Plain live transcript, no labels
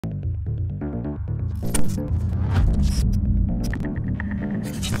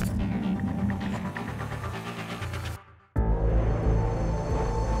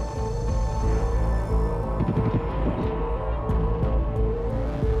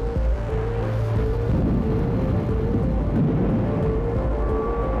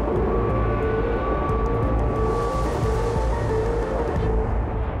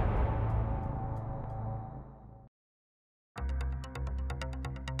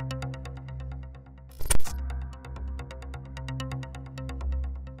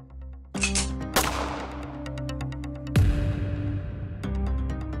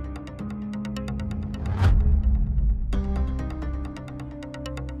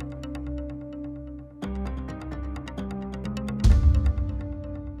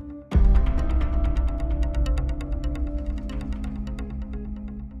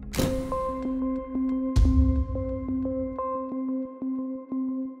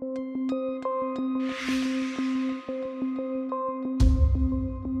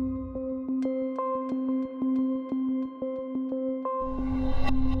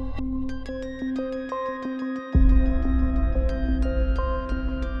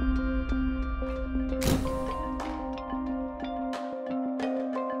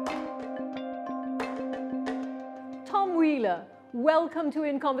Welcome to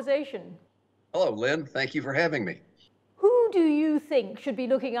In Conversation. Hello, Lynn. Thank you for having me. Who do you think should be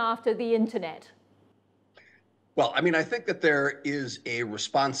looking after the internet? Well, I mean, I think that there is a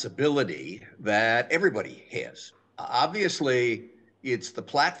responsibility that everybody has. Obviously, it's the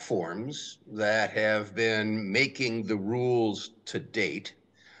platforms that have been making the rules to date,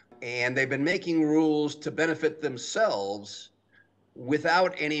 and they've been making rules to benefit themselves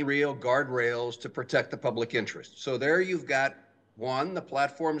without any real guardrails to protect the public interest. So there you've got one, the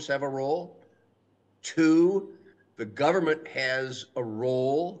platforms have a role. Two, the government has a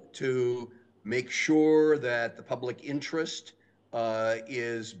role to make sure that the public interest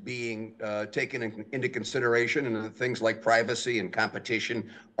is being taken into consideration and that things like privacy and competition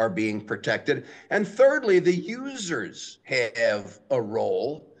are being protected. And thirdly, the users have a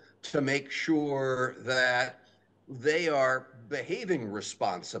role to make sure that they are behaving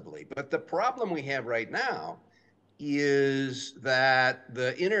responsibly. But the problem we have right now is that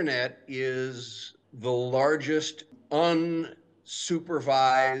the internet is the largest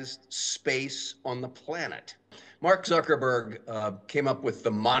unsupervised space on the planet. Mark Zuckerberg came up with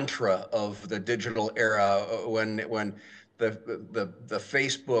the mantra of the digital era when the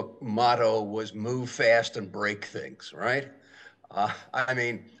Facebook motto was move fast and break things, right? I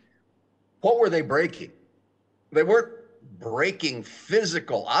mean, what were they breaking? They weren't breaking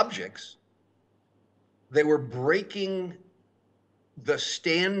physical objects. They were breaking the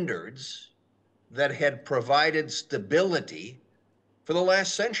standards that had provided stability for the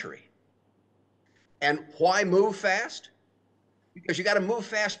last century. And why move fast? Because you got to move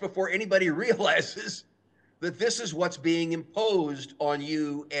fast before anybody realizes that this is what's being imposed on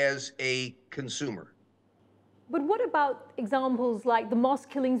you as a consumer. But what about examples like the mosque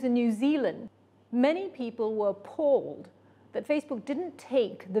killings in New Zealand? Many people were appalled that Facebook didn't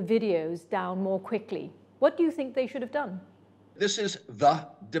take the videos down more quickly. What do you think they should have done? This is the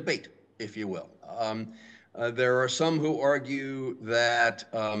debate, if you will. There are some who argue that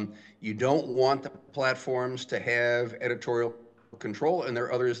you don't want the platforms to have editorial control, and there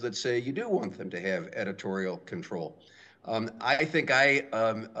are others that say you do want them to have editorial control. I think I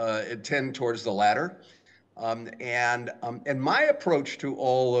tend towards the latter. And my approach to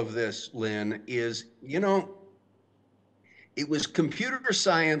all of this, Lynn, is, it was computer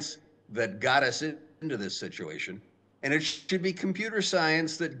science that got us into this situation, and it should be computer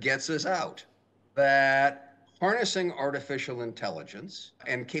science that gets us out. That harnessing artificial intelligence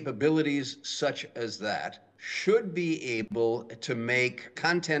and capabilities such as that should be able to make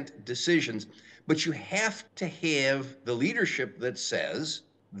content decisions, but you have to have the leadership that says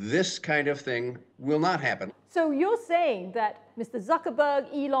this kind of thing will not happen. So you're saying that Mr. Zuckerberg,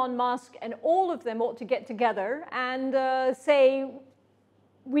 Elon Musk, and all of them ought to get together and say,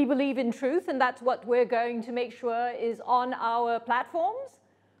 we believe in truth, and that's what we're going to make sure is on our platforms?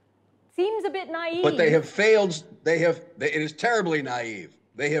 Seems a bit naive. But they have failed. It is terribly naive.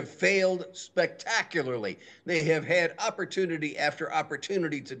 They have failed spectacularly. They have had opportunity after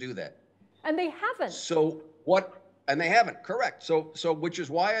opportunity to do that. And they haven't. So what? And they haven't, correct. So which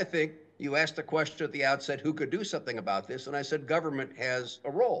is why I think you asked the question at the outset, who could do something about this? And I said, government has a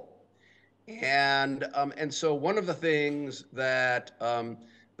role. And so one of the things that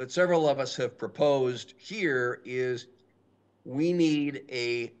that several of us have proposed here is we need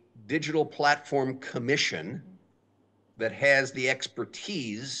a digital platform commission that has the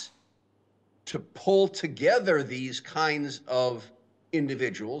expertise to pull together these kinds of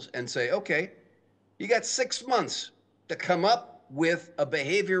individuals and say, okay, you got 6 months to come up with a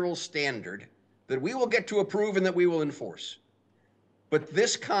behavioral standard that we will get to approve and that we will enforce. But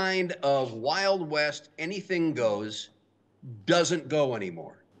this kind of Wild West, anything goes, doesn't go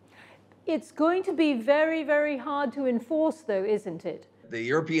anymore. It's going to be very, very hard to enforce, though, isn't it? The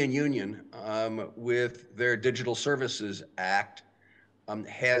European Union, with their Digital Services Act,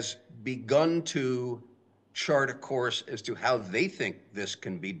 has begun to chart a course as to how they think this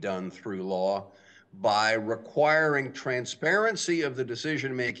can be done through law by requiring transparency of the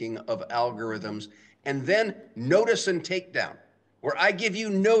decision-making of algorithms and then notice and take down, where I give you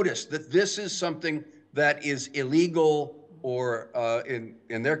notice that this is something that is illegal or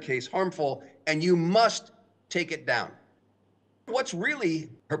in their case harmful, and you must take it down. What's really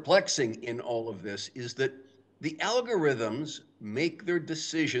perplexing in all of this is that the algorithms make their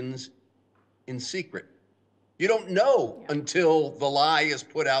decisions in secret. You don't know until the lie is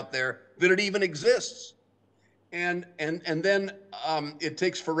put out there that it even exists. And then it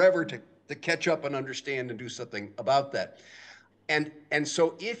takes forever to catch up and understand and do something about that. And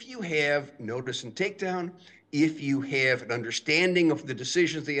so if you have notice and takedown, if you have an understanding of the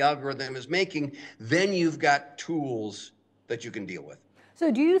decisions the algorithm is making, then you've got tools that you can deal with. So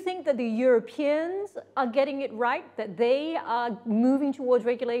do you think that the Europeans are getting it right, that they are moving towards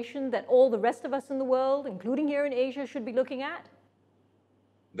regulation that all the rest of us in the world, including here in Asia, should be looking at?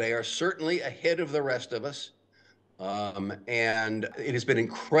 They are certainly ahead of the rest of us. And it has been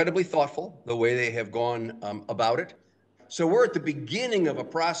incredibly thoughtful, the way they have gone about it. So we're at the beginning of a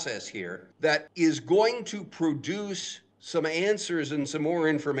process here that is going to produce some answers and some more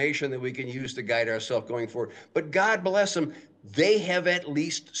information that we can use to guide ourselves going forward. But God bless them, they have at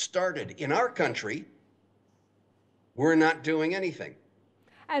least started. In our country, we're not doing anything.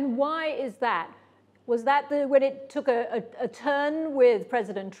 And why is that? Was that when it took a turn with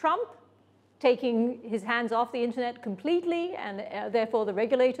President Trump, taking his hands off the internet completely, and therefore the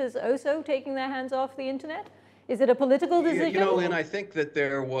regulators also taking their hands off the internet? Is it a political decision? You know, Lynn, I think that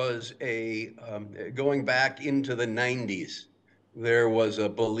there was going back into the 90s, there was a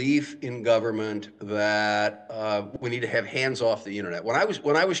belief in government that we need to have hands off the internet. When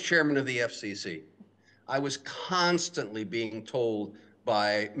I was chairman of the FCC, I was constantly being told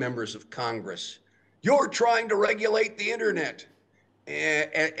by members of Congress, "You're trying to regulate the internet,"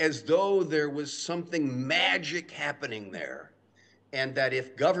 as though there was something magic happening there, and that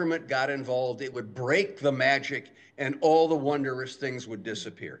if government got involved, it would break the magic and all the wondrous things would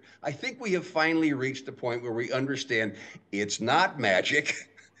disappear. I think we have finally reached the point where we understand it's not magic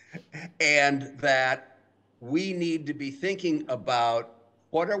and that we need to be thinking about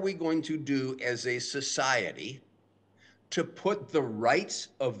what are we going to do as a society to put the rights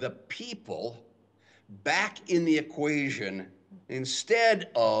of the people back in the equation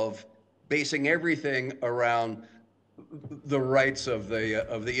instead of basing everything around the rights of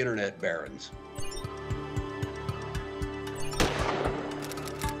the internet barons.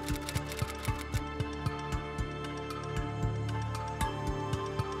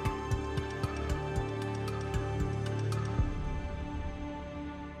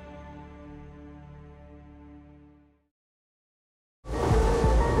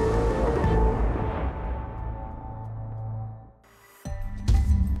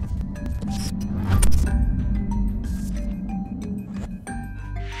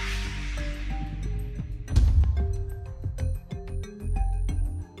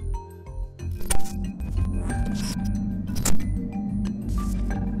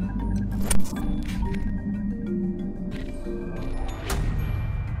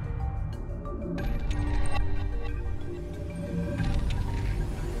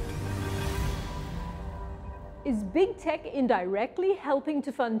 Is big tech indirectly helping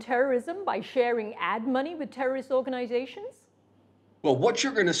to fund terrorism by sharing ad money with terrorist organizations? Well, what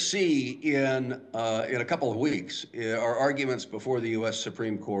you're going to see in a couple of weeks are arguments before the U.S.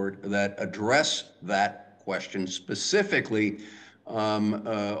 Supreme Court that address that question specifically. On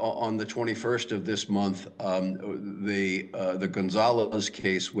the 21st of this month, the Gonzalez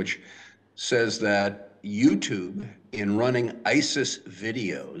case, which says that YouTube, in running ISIS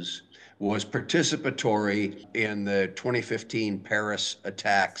videos, was participatory in the 2015 Paris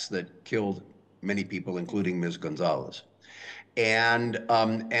attacks that killed many people, including Ms. Gonzalez. But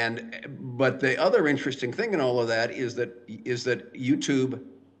the other interesting thing in all of that is that YouTube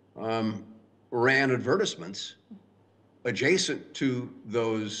ran advertisements adjacent to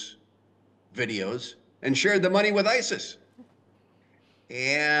those videos and shared the money with ISIS.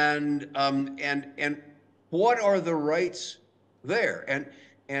 And what are the rights there?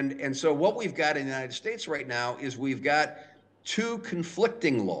 And so what we've got in the United States right now is we've got two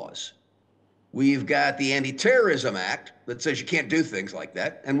conflicting laws. We've got the Anti-Terrorism Act that says you can't do things like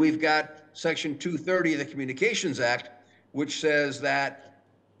that. And we've got Section 230 of the Communications Act, which says that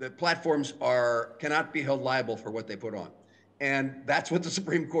the platforms cannot be held liable for what they put on. And that's what the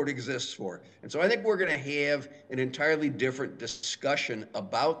Supreme Court exists for. And so I think we're going to have an entirely different discussion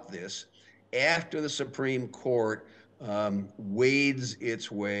about this after the Supreme Court wades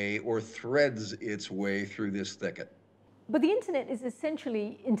its way or threads its way through this thicket. But the internet is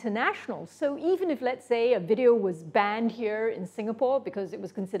essentially international. So even if, let's say, a video was banned here in Singapore because it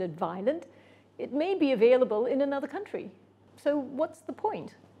was considered violent, it may be available in another country. So what's the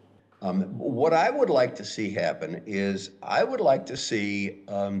point? What I would like to see happen is I would like to see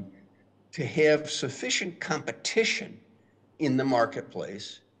to have sufficient competition in the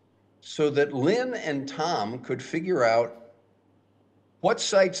marketplace so that Lynn and Tom could figure out what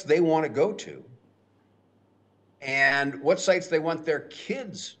sites they want to go to and what sites they want their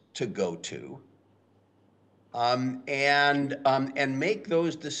kids to go to, and make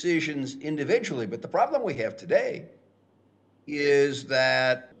those decisions individually. But the problem we have today is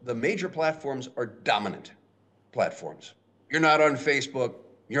that the major platforms are dominant platforms. You're not on Facebook,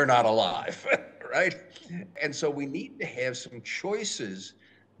 you're not alive, right? And so we need to have some choices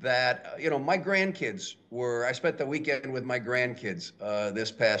that, my grandkids I spent the weekend with my grandkids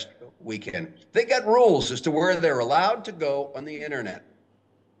this past weekend. They got rules as to where they're allowed to go on the internet.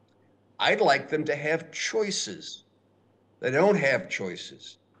 I'd like them to have choices. They don't have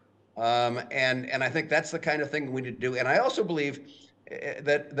choices. And I think that's the kind of thing we need to do. And I also believe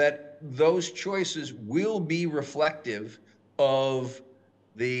that those choices will be reflective of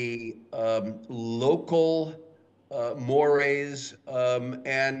the local mores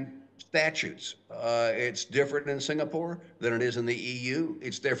and statutes. It's different in Singapore than it is in the EU.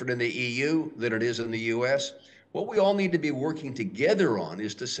 It's different in the EU than it is in the US. What we all need to be working together on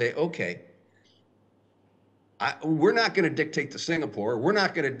is to say, okay, we're not going to dictate to Singapore. We're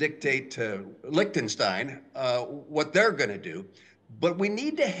not going to dictate to Liechtenstein what they're going to do. But we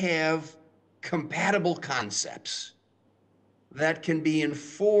need to have compatible concepts that can be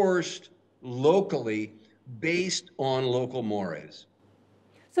enforced locally based on local mores.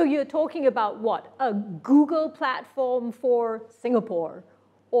 So you're talking about what? A Google platform for Singapore,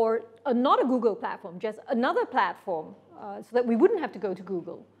 or not a Google platform, just another platform, so that we wouldn't have to go to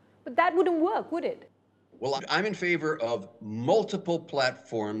Google. But that wouldn't work, would it? Well, I'm in favor of multiple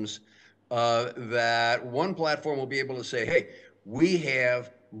platforms that one platform will be able to say, hey, we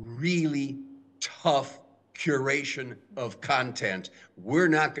have really tough curation of content. We're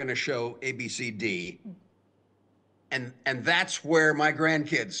not going to show ABCD. And that's where my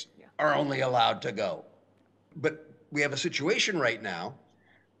grandkids are only allowed to go. But we have a situation right now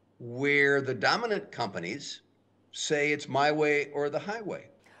where the dominant companies say it's my way or the highway.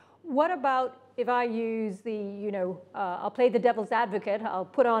 What about if I use I'll play the devil's advocate, I'll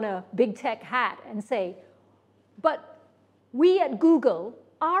put on a big tech hat and say, but we at Google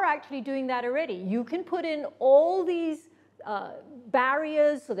are actually doing that already. You can put in all these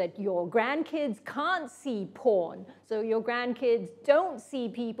barriers so that your grandkids can't see porn, so your grandkids don't see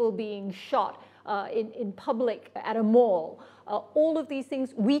people being shot in public at a mall. All of these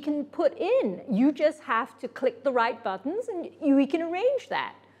things we can put in. You just have to click the right buttons and we can arrange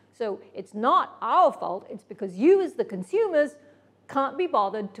that. So it's not our fault, it's because you as the consumers can't be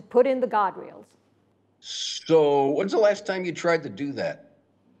bothered to put in the guardrails. So when's the last time you tried to do that?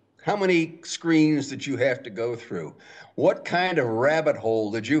 How many screens did you have to go through? What kind of rabbit hole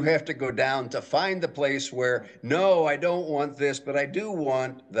did you have to go down to find the place where, no, I don't want this, but I do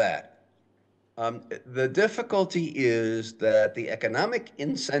want that? The difficulty is that the economic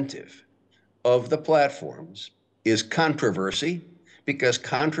incentive of the platforms is controversy, because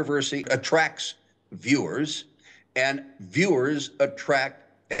controversy attracts viewers and viewers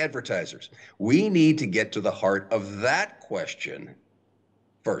attract advertisers. We need to get to the heart of that question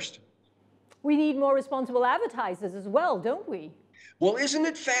first. We need more responsible advertisers as well, don't we? Well, isn't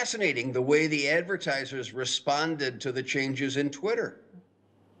it fascinating the way the advertisers responded to the changes in Twitter?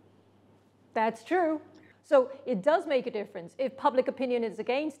 That's true. So it does make a difference. If public opinion is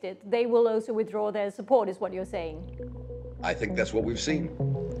against it, they will also withdraw their support, is what you're saying. I think that's what we've seen.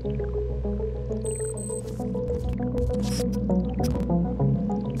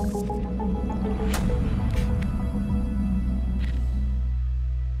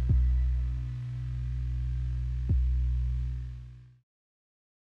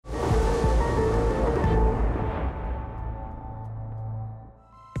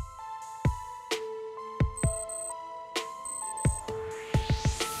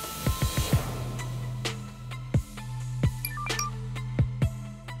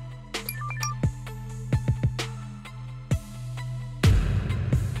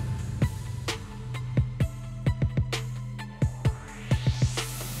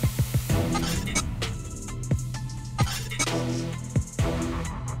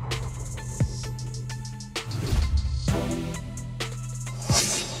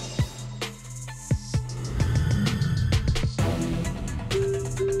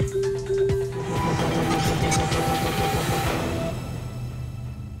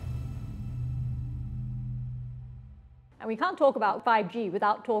 we can't talk about 5G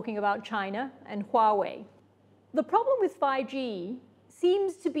without talking about China and Huawei. The problem with 5G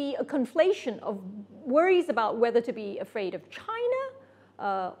seems to be a conflation of worries about whether to be afraid of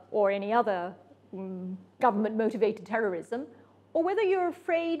China or any other government-motivated terrorism, or whether you're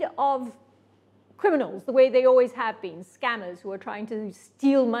afraid of criminals, the way they always have been, scammers who are trying to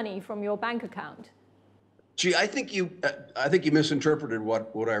steal money from your bank account. Gee, I think you misinterpreted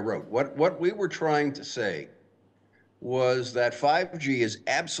what I wrote. What we were trying to say was that 5G is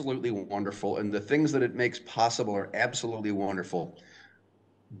absolutely wonderful, and the things that it makes possible are absolutely wonderful.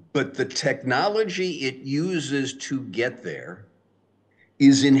 But the technology it uses to get there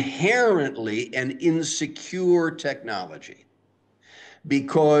is inherently an insecure technology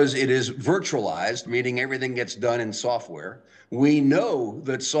because it is virtualized, meaning everything gets done in software. We know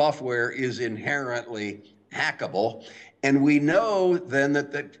that software is inherently hackable, and we know then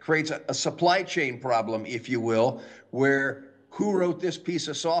that creates a supply chain problem, if you will, where who wrote this piece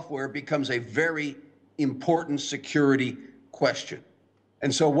of software becomes a very important security question.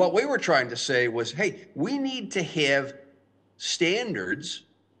 And so what we were trying to say was, hey, we need to have standards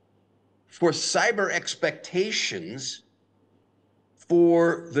for cyber expectations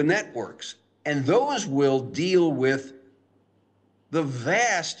for the networks. And those will deal with the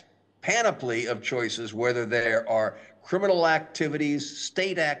vast panoply of choices, whether there are criminal activities,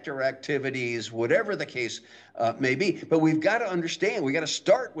 state actor activities, whatever the case may be. But we've got to understand, we got to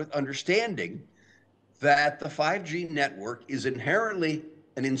start with understanding that the 5G network is inherently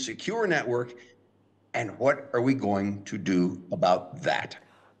an insecure network, and what are we going to do about that?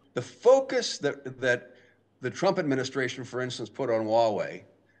 The focus that the Trump administration, for instance, put on Huawei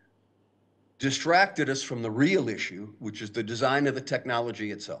distracted us from the real issue, which is the design of the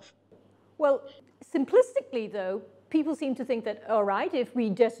technology itself. Well, simplistically, though, people seem to think that, all right, if we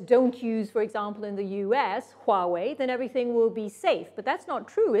just don't use, for example, in the US, Huawei, then everything will be safe. But that's not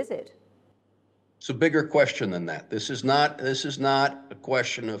true, is it? It's a bigger question than that. This is not a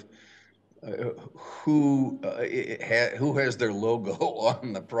question of who has their logo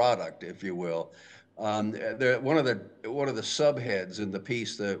on the product, if you will. One of the subheads in the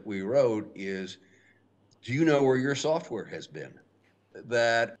piece that we wrote is, do you know where your software has been?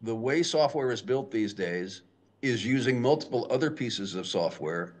 That the way software is built these days is using multiple other pieces of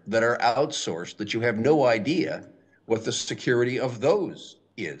software that are outsourced, that you have no idea what the security of those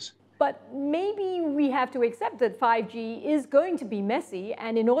is. But maybe we have to accept that 5G is going to be messy,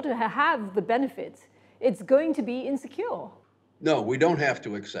 and in order to have the benefits, it's going to be insecure. No, we don't have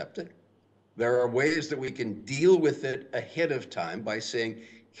to accept it. There are ways that we can deal with it ahead of time by saying,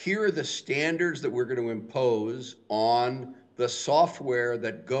 here are the standards that we're going to impose on the software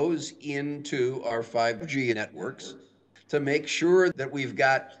that goes into our 5G networks to make sure that we've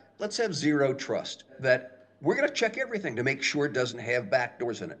got, let's have zero trust, that we're going to check everything to make sure it doesn't have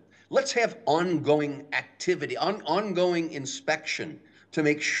backdoors in it. Let's have ongoing activity, ongoing inspection to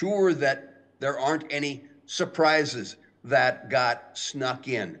make sure that there aren't any surprises that got snuck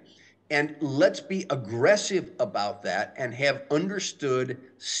in. And let's be aggressive about that and have understood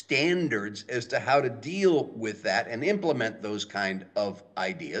standards as to how to deal with that and implement those kind of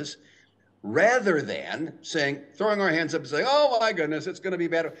ideas, rather than throwing our hands up and saying, oh my goodness, it's going to be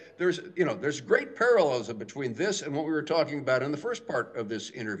bad. There's great parallels between this and what we were talking about in the first part of this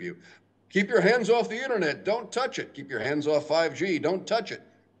interview. Keep your hands off the internet, don't touch it. Keep your hands off 5G, don't touch it.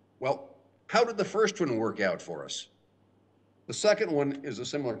 Well, how did the first one work out for us? The second one is a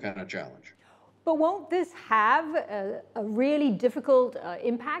similar kind of challenge. But won't this have a really difficult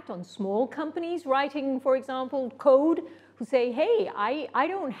impact on small companies writing, for example, code, who say, hey, I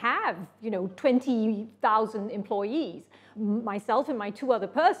don't have 20,000 employees. Myself and my two other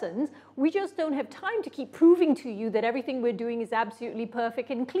persons, we just don't have time to keep proving to you that everything we're doing is absolutely perfect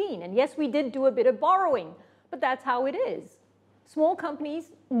and clean. And yes, we did do a bit of borrowing, but that's how it is. Small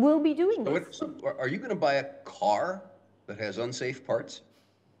companies will be doing this. So are you going to buy a car that has unsafe parts?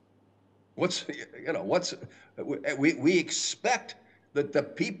 We expect that the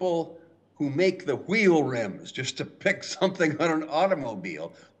people who make the wheel rims, just to pick something on an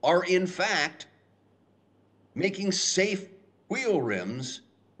automobile, are in fact making safe wheel rims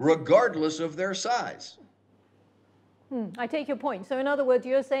regardless of their size. I take your point. So in other words,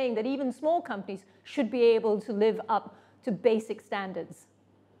 you're saying that even small companies should be able to live up to basic standards.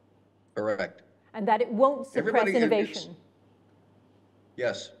 Correct. And that it won't suppress innovation.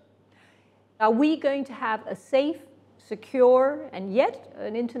 Yes. Are we going to have a safe, secure, and yet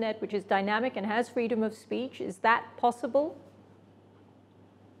an internet which is dynamic and has freedom of speech? Is that possible?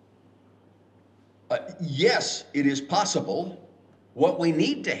 Yes, it is possible. What we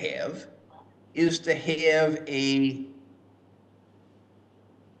need to have is to have a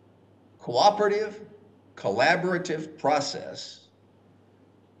cooperative, collaborative process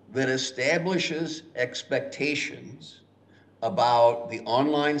that establishes expectations about the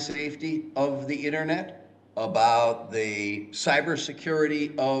online safety of the internet, about the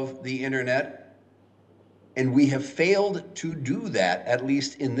cybersecurity of the internet. And we have failed to do that, at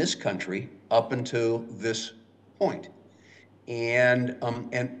least in this country, up until this point. And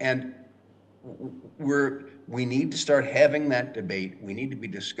we need to start having that debate. We need to be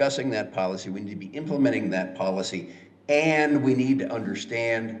discussing that policy. We need to be implementing that policy. And we need to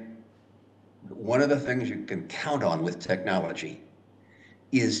understand one of the things you can count on with technology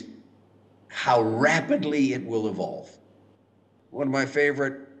is how rapidly it will evolve. One of my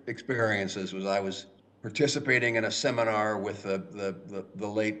favorite experiences was I was participating in a seminar with the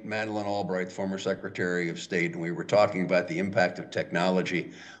late Madeleine Albright, former Secretary of State, and we were talking about the impact of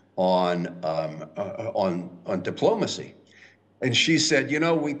technology on diplomacy. And she said, you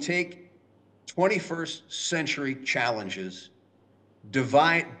know, we take 21st century challenges,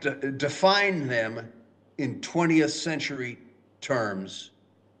 define them in 20th century terms,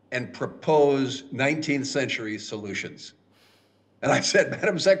 and propose 19th century solutions. And I said,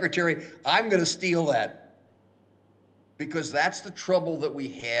 Madam Secretary, I'm going to steal that, because that's the trouble that we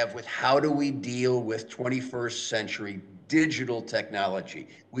have with how do we deal with 21st century digital technology.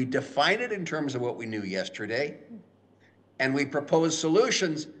 We define it in terms of what we knew yesterday, and we propose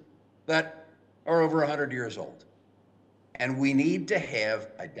solutions that are over 100 years old. And we need to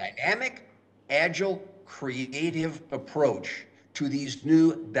have a dynamic, agile, creative approach to these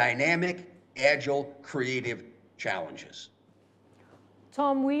new dynamic, agile, creative challenges.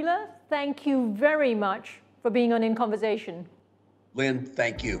 Tom Wheeler, thank you very much for being on In Conversation. Lynn,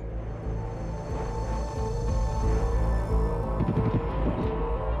 thank you.